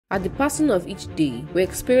At the passing of each day, we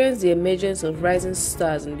experience the emergence of rising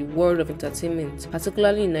stars in the world of entertainment,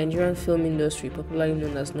 particularly in Nigerian film industry, popularly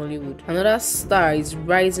known as Nollywood. Another star is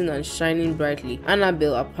rising and shining brightly.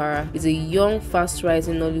 Annabel Apara is a young,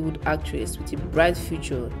 fast-rising Nollywood actress with a bright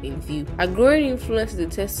future in view. Her growing influence is a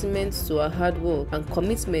testament to her hard work and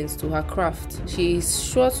commitment to her craft. She is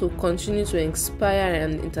sure to continue to inspire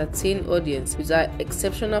and entertain audience with her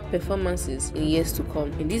exceptional performances in years to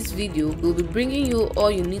come. In this video, we'll be bringing you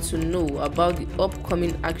all you need to know about the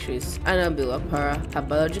upcoming actress Annabel Apara, her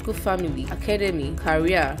biological family, academy,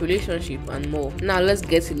 career, relationship, and more. Now let's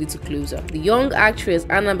get a little closer. The young actress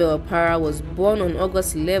Annabel Apara was born on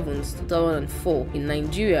August 11, 2004 in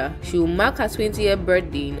Nigeria. She will mark her 20th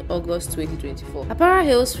birthday in August 2024. Apara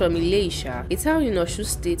hails from Ile-Isha, a town in Osun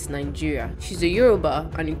State, Nigeria. She's a Yoruba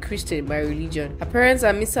and a Christian by religion. Her parents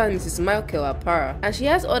are Mr. and Mrs. Michael Apara, and she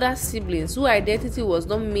has other siblings whose identity was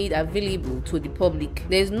not made available to the public.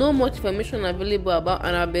 There is no much information available about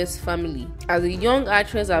Annabel's family, as the young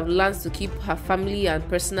actress have learned to keep her family and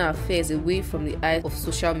personal affairs away from the eye of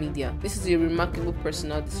social media. This is a remarkable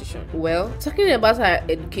personal decision. Well, talking about her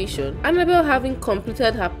education, Annabel, having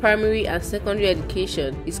completed her primary and secondary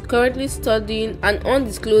education, is currently studying an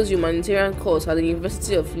undisclosed humanitarian course at the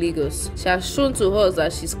University of Lagos. She has shown to us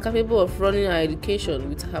that she is capable of running her education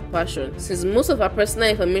with her passion. Since most of her personal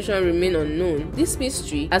information remain unknown, this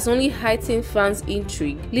mystery has only heightened fans'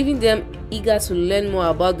 intrigue, leaving them eager to learn more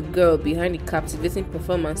about the girl behind the captivating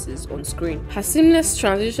performances on screen. Her seamless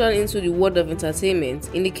transition into the world of entertainment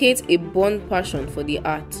indicates a born passion for the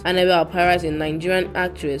art. Annabel Apara is a Nigerian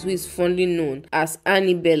actress who is fondly known as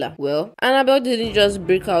Annabella. Well, Annabel didn't just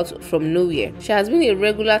break out from nowhere. She has been a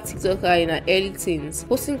regular TikToker in her early teens,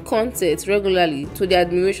 posting content regularly to the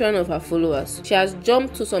admiration of her followers. She has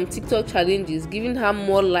jumped to some TikTok challenges, giving her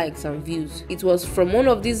more likes and views. It was from one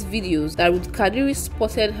of these videos that Ruth Kadiri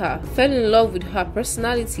spotted her, fell in love with her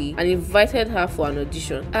personality, and invited her for an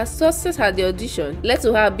audition. Her success at the audition led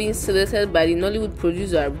to her being selected by the Nollywood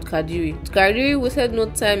producer Ruth Kadiri. Ruth Kadiri wasted no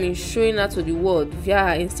time in showing her to the world via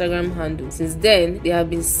her Instagram handle. Since then, they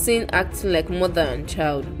have been seen acting like mother and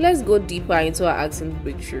child. Let's go deeper into her acting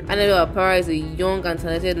breakthrough. Annabel Apara is a young and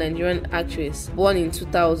talented Nigerian actress born in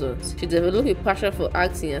 2000s. She developed a passion for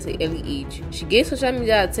acting at an early age. She gained social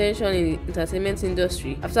media attention in the entertainment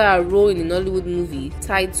industry after her role in the Nollywood movie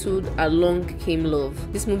titled Along Came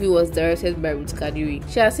Love. This movie was directed by Ruth Kadiri.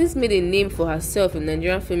 She has since made a name for herself in the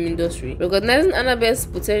Nigerian film industry. Recognizing Annabel's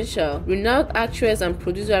potential, renowned actress and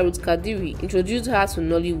producer Ruth Kadiri introduced her to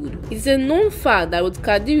Nollywood. It is a known fact that Ruth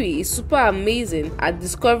Kadiri is super amazing at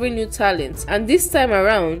discovering new talents, and this time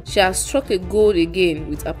around, she has struck a gold again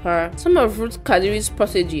with Apara. Some of Ruth Kadiri's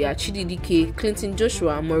protege are Chidi Dike, Clinton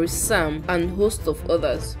Joshua, Maurice Sam, and a host of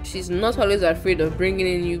others. She is not always afraid of bringing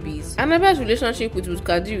in newbies. Annabel's relationship with Ruth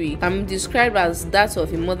Kadiri can be described as that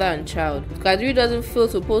of a mother and child. Ruth Kadiri doesn't fail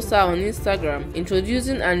to post her on Instagram,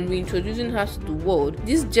 introducing and reintroducing her to the world.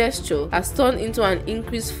 This gesture has turned into an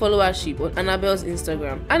increased followership on Annabel's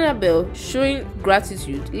Instagram. Annabel, showing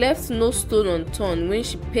gratitude, left no stone unturned when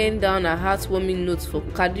she penned down a heartwarming note for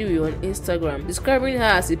Kadiri on Instagram, describing her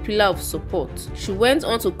as a pillar of support. She went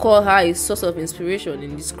on to call her a source of inspiration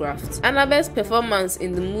in this craft. Annabel's performance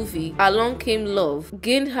in the movie Along Came Love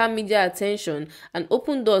gained her media attention and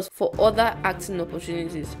opened doors for other acting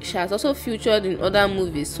opportunities. She has also featured in other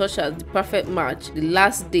movies such as The Perfect Match, The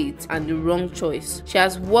Last Date, and The Wrong Choice. She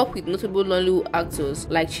has worked with notable Nollywood actors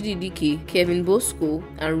like Chidi Dike, Kevin Bosco,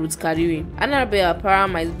 and Ruth Kadiri. Annabel Apara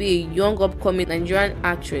might be a young upcoming Nigerian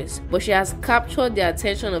actress, but she has captured the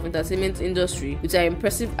attention of the entertainment industry with her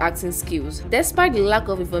impressive acting skills. Despite the lack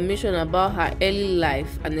of information about her early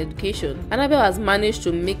life and education, Annabel has managed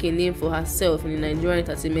to make a name for herself in the Nigerian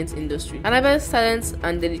entertainment industry. Annabel's talents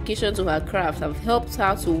and dedication to her craft have helped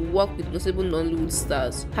her to work with notable Nollywood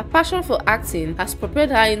stars. Her passion for acting has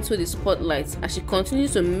propelled her into the spotlight, and she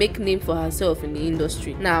continues to make name for herself in the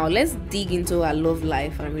industry. Now let's dig into her love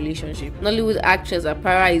life and relationship. Nollywood actress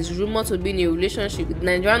Apara is rumored to be in a relationship with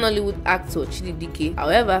Nigerian Nollywood actor Chidi Dike.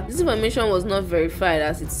 However, this information was not verified,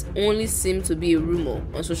 as it only seemed to be a rumor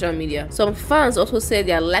on social media. Some fans also said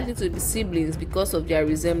they are likely to be siblings because of their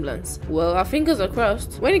resemblance. Well, our fingers are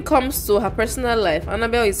crossed. When it comes to her personal life,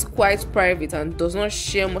 Annabel is quite private and does not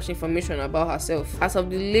share much information about herself. As of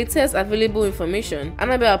the latest available information,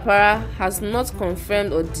 Annabel Apara has not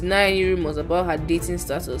confirmed or denied any rumors about her dating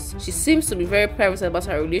status. She seems to be very private about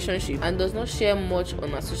her relationship and does not share much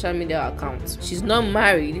on her social media account. She's not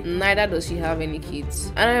married, neither does she have any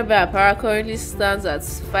kids. Annabel Apara currently stands at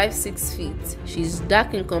 5'6" feet. She's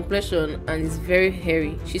dark in complexion and is very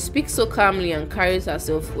hairy. She speaks so calmly and carries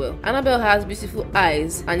herself well. Annabel has beautiful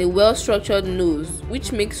eyes and a well-structured nose,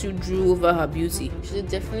 which makes makes you drool over her beauty. She's the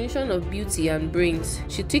definition of beauty and brains.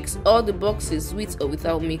 She ticks all the boxes with or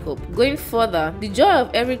without makeup. Going further, the joy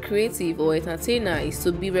of every creative or entertainer is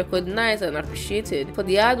to be recognized and appreciated for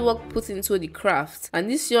the hard work put into the craft, and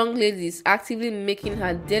this young lady is actively making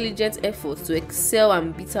her diligent efforts to excel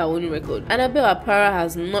and beat her own record. Annabel Apara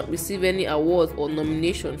has not received any awards or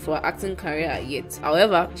nomination for her acting career yet.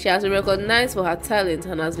 However, she has been recognized for her talent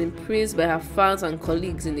and has been praised by her fans and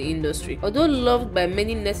colleagues in the industry. Although loved by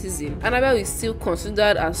many netizens, Annabel is still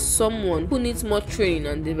considered as someone who needs more training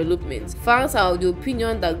and development. Fans are of the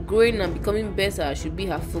opinion that growing and becoming better should be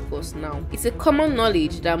her focus now. It's a common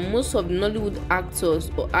knowledge that most of the Nollywood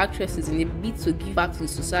actors or actresses, in a bid to give back to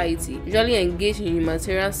society, usually engage in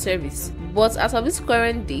humanitarian service. But as of this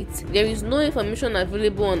current date, there is no information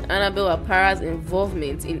available on Annabel Apara's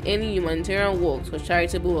involvement in any humanitarian works or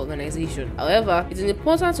charitable organization. However, it is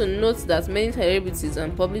important to note that many celebrities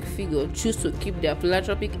and public figures choose to keep their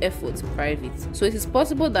philanthropic efforts private. So it is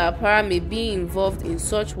possible that Apara may be involved in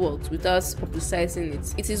such works without publicizing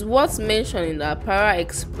it. It is worth mentioning that Apara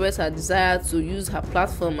expressed her desire to use her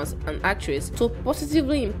platform as an actress to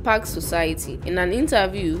positively impact society. In an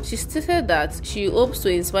interview, she stated that she hopes to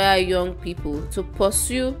inspire young people to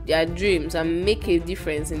pursue their dreams and make a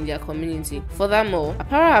difference in their community. Furthermore,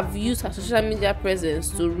 Apara have used her social media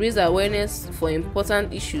presence to raise awareness for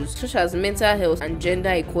important issues such as mental health and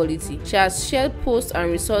gender equality. She has shared posts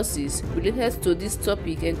and resources related to this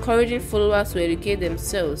topic, encouraging followers to educate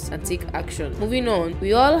themselves and take action. Moving on,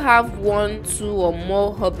 we all have one, two, or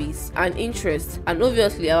more hobbies and interests, and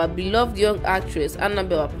obviously our beloved young actress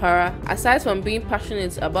Annabel Apara, aside from being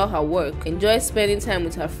passionate about her work, enjoys spending time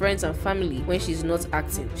with her friends and family when she's not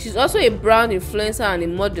acting. She's also a brand influencer and a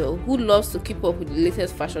model who loves to keep up with the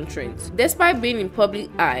latest fashion trends. Despite being in public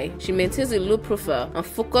eye, she maintains a low profile and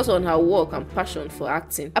focuses on her work and passion for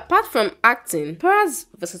acting. Apart from acting, Apara's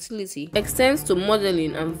versatility extends to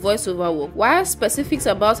modeling and voiceover work. While specifics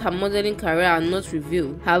about her modeling career are not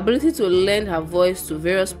revealed, her ability to lend her voice to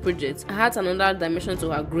various projects adds another dimension to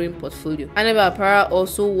her growing portfolio. Annabel Apara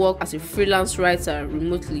also works as a freelance writer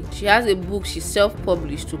remotely. She has a book she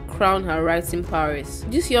self-published to crown her writing prowess.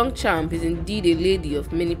 This young champ is indeed a lady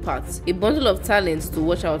of many parts, a bundle of talents to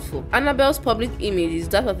watch out for. Annabel's public image is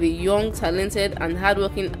that of a young, talented, and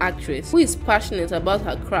hardworking actress who is passionate about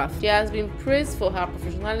her craft. She has been praised for her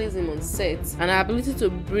professionalism on set and her ability to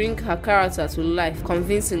bring her character to life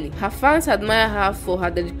convincingly. Her fans admire her for her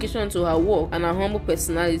dedication to her work and her humble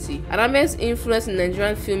personality. Annabel's influence in the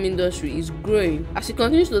Nigerian film industry is growing as she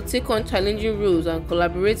continues to take on challenging roles and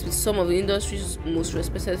collaborates with some of the industry's most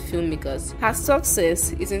respected filmmakers. Her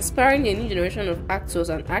success is inspiring a new generation of actors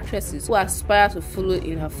and actresses who aspire to follow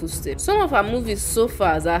in her footsteps. Some of her movies so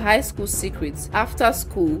far are High School Secrets, After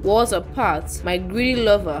School, Walls Apart, My Greedy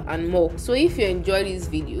Lover, and more. So if you enjoyed this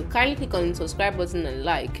video, kindly click on the subscribe button and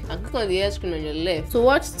like, and click on the hair screen on your left to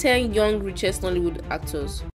watch 10 young richest Nollywood actors.